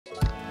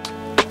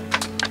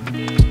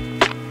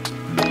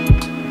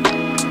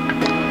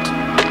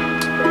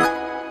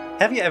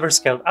Have you ever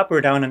scaled up or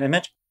down an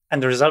image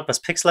and the result was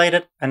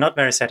pixelated and not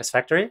very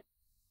satisfactory?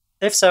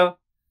 If so,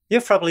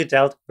 you've probably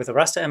dealt with a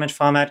raster image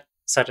format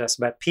such as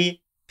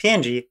WebP,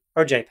 PNG,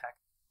 or JPEG.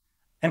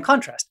 In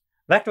contrast,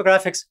 vector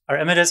graphics are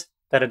images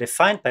that are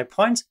defined by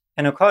points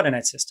in a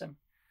coordinate system.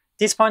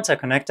 These points are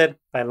connected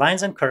by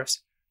lines and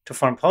curves to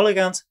form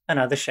polygons and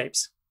other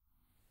shapes.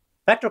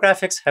 Vector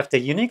graphics have the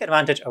unique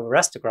advantage over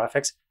raster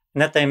graphics in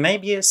that they may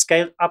be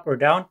scaled up or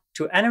down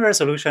to any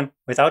resolution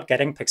without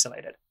getting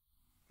pixelated.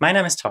 My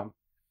name is Tom.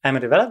 I'm a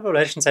developer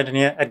relations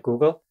engineer at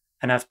Google,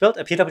 and I've built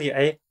a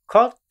PWA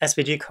called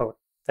SVGcode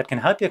that can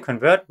help you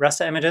convert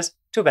raster images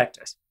to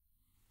vectors.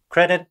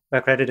 Credit where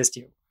credit is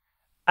due.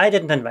 I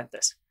didn't invent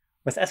this.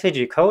 With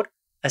SVGcode,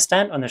 I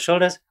stand on the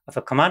shoulders of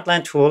a command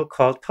line tool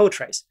called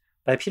PoTrace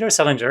by Peter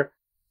Selinger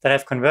that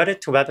I've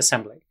converted to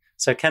WebAssembly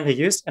so it can be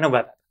used in a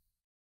web app.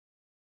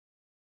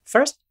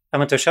 First, I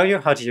want to show you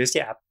how to use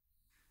the app.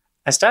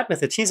 I start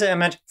with a teaser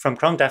image from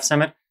Chrome Dev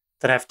Summit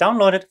that I've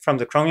downloaded from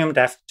the Chromium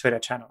Dev Twitter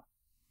channel.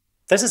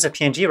 This is a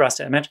PNG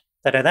raster image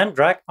that I then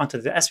drag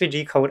onto the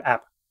SVGcode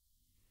app.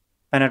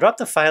 When I drop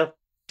the file,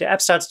 the app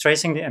starts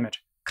tracing the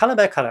image, color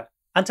by color,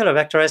 until a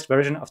vectorized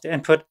version of the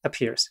input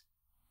appears.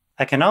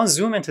 I can now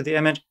zoom into the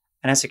image,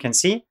 and as you can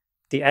see,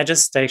 the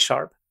edges stay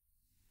sharp.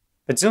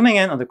 But zooming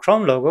in on the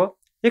Chrome logo,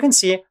 you can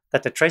see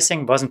that the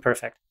tracing wasn't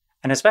perfect,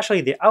 and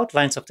especially the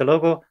outlines of the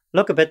logo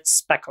look a bit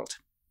speckled.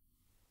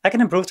 I can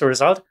improve the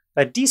result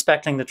by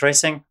despeckling the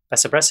tracing by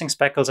suppressing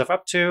speckles of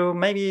up to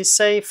maybe,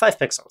 say, 5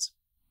 pixels.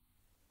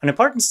 An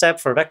important step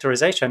for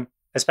vectorization,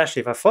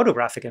 especially for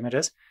photographic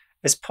images,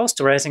 is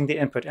posterizing the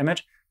input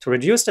image to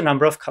reduce the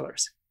number of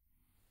colors.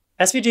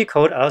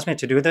 SVGcode allows me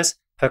to do this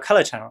per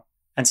color channel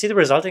and see the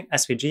resulting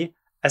SVG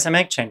as I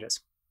make changes.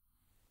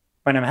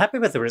 When I'm happy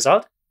with the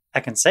result, I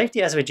can save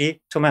the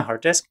SVG to my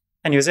hard disk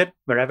and use it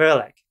wherever I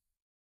like.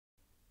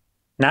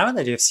 Now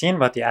that you've seen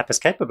what the app is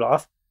capable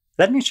of,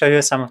 let me show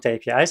you some of the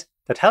APIs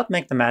that help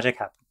make the magic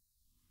happen.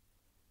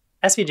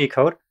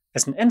 SVGcode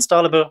is an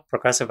installable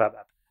progressive web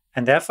app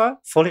and therefore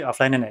fully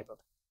offline enabled.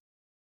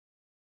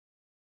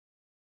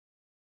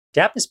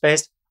 The app is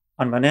based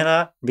on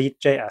vanilla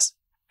Vite.js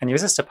and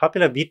uses the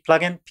popular Vite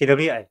plugin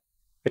PWA,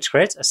 which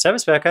creates a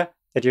service worker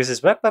that uses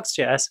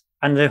Workbox.js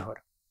under the hood.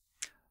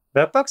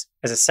 Workbox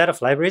is a set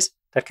of libraries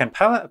that can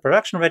power a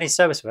production-ready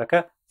service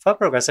worker for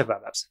progressive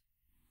web apps.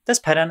 This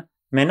pattern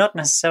may not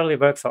necessarily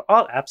work for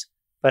all apps,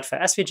 but for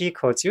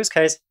SVGcode's use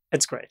case,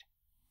 it's great.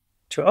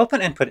 To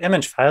open input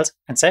image files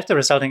and save the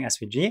resulting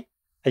SVG,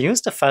 I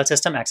use the File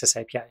System Access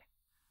API.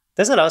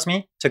 This allows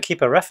me to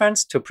keep a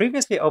reference to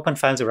previously opened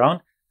files around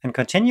and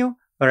continue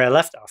where I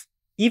left off,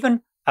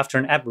 even after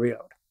an app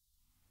reload.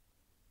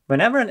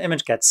 Whenever an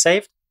image gets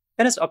saved,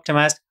 it is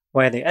optimized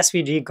via the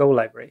SVGgo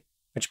library,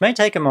 which may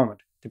take a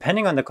moment,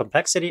 depending on the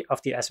complexity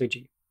of the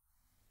SVG.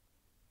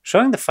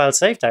 Showing the file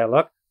save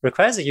dialog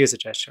requires a user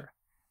gesture.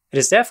 It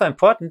is therefore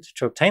important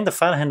to obtain the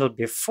file handle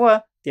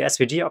before the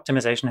SVG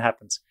optimization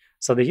happens,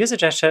 so the user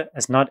gesture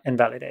is not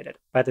invalidated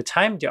by the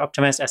time the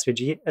optimized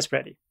SVG is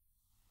ready.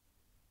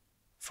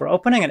 For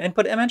opening an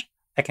input image,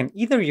 I can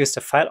either use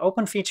the File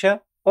Open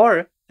feature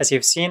or, as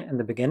you've seen in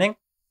the beginning,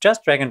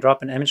 just drag and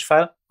drop an image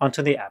file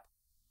onto the app.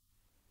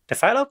 The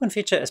File Open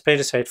feature is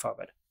pretty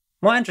straightforward.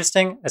 More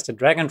interesting is the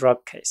drag and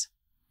drop case.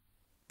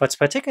 What's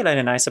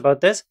particularly nice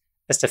about this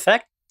is the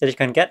fact that you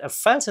can get a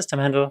file system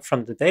handle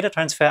from the data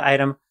transfer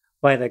item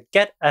via the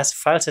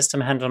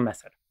getAsFileSystemHandle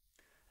method.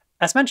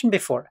 As mentioned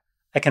before,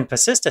 I can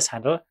persist this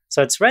handle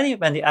so it's ready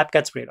when the app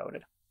gets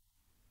reloaded.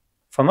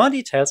 For more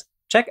details,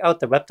 check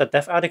out the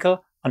web.dev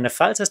article on the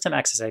File System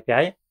Access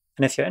API,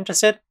 and if you're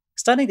interested,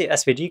 study the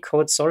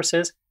SVGcode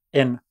sources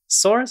in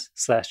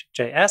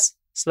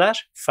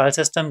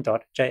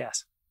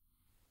source/js/filesystem.js.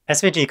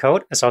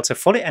 SVGcode is also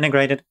fully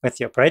integrated with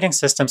the operating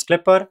system's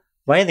clipboard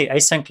via the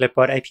Async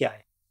Clipboard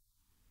API.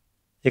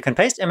 You can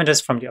paste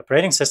images from the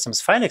operating system's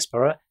file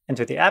explorer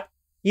into the app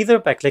either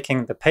by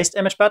clicking the Paste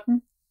Image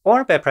button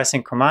or by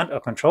pressing Command or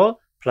Control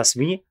plus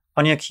V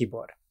on your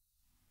keyboard.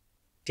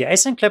 The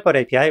Async Clipboard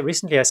API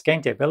recently has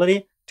gained the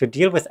ability to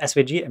deal with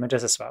SVG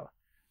images as well,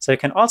 so you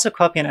can also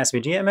copy an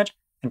SVG image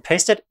and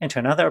paste it into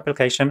another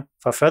application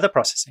for further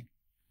processing.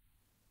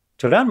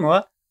 To learn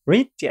more,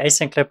 read the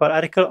Async Clipboard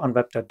article on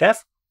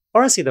web.dev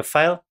or see the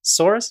file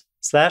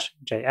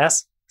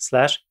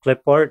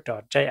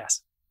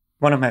source/js/clipboard.js.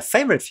 One of my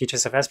favorite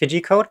features of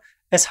SVGcode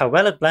is how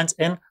well it blends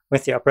in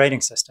with the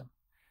operating system.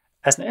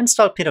 As an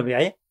installed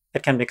PWA,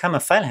 it can become a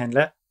file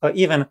handler or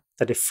even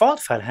the default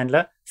file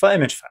handler for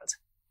image files.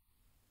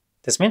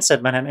 This means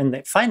that when I'm in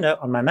the Finder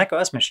on my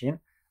macOS machine,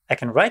 I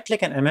can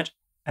right-click an image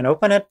and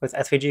open it with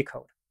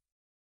SVGcode.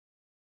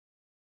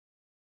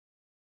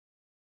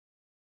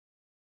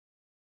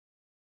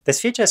 This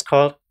feature is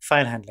called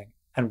file handling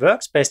and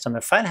works based on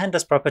the file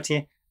handler's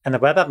property in the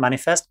web app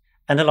manifest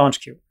and the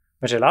launch queue,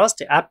 which allows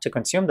the app to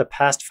consume the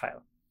passed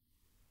file.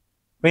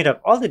 Read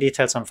up all the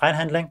details on file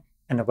handling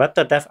in the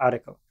web.dev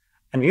article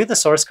and view the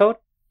source code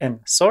in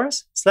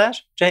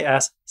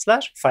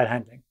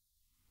source/js/filehandling.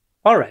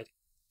 Alright,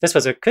 this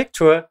was a quick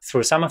tour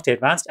through some of the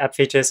advanced app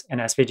features in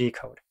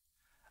SVGcode.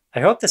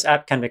 I hope this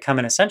app can become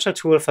an essential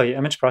tool for your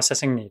image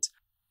processing needs,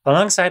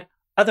 alongside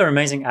other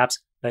amazing apps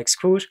like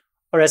Scrooge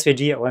or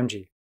SVG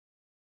OMG.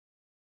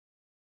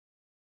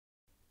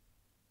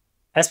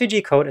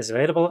 SVGcode is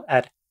available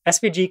at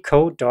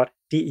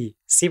svgcode.de.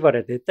 See what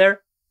I did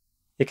there?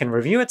 You can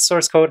review its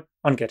source code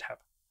on GitHub.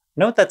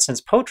 Note that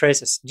since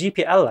Potrace is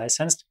GPL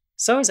licensed,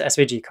 so is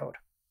SVGcode.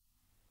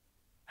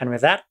 And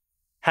with that,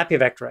 happy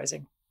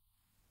vectorizing.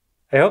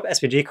 I hope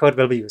SVGcode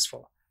will be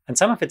useful, and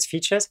some of its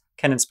features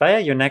can inspire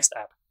your next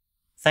app.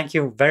 Thank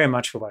you very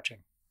much for watching.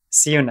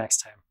 See you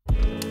next time.